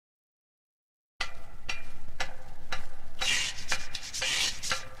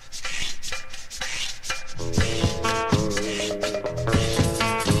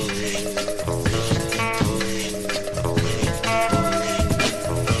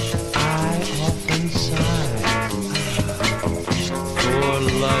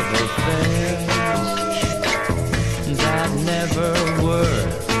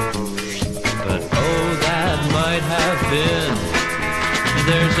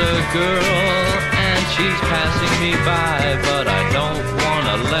a girl and she's passing me by, but I don't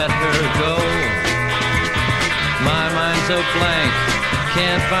wanna let her go. My mind's a blank,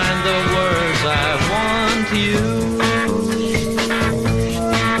 can't find the words I want to use.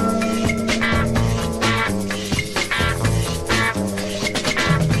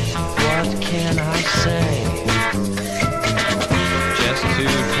 What can I say? Just to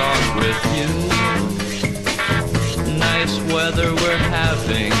talk with you. Nice weather we're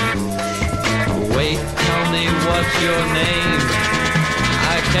having. Wait, tell me what's your name?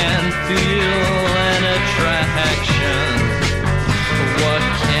 I can feel an attraction. What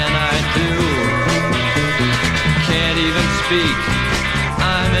can I do? Can't even speak.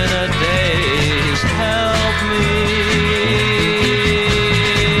 I'm in a daze. Help me.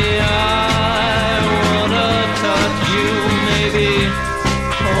 I wanna touch you, maybe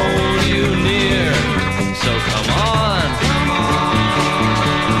hold you near. So come on.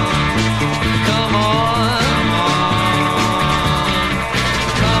 Come on.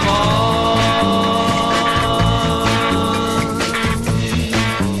 Come on.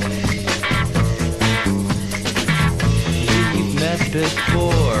 We've met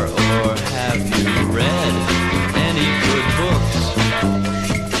before, or have you read any good books?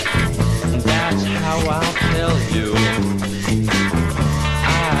 That's how I'll tell you.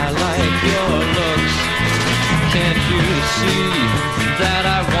 I like your looks. Can't you see that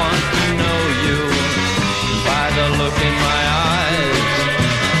I want to know you by the look in my eyes?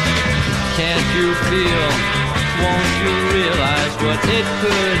 Can't you feel, won't you realize what it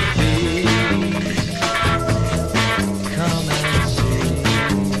could be?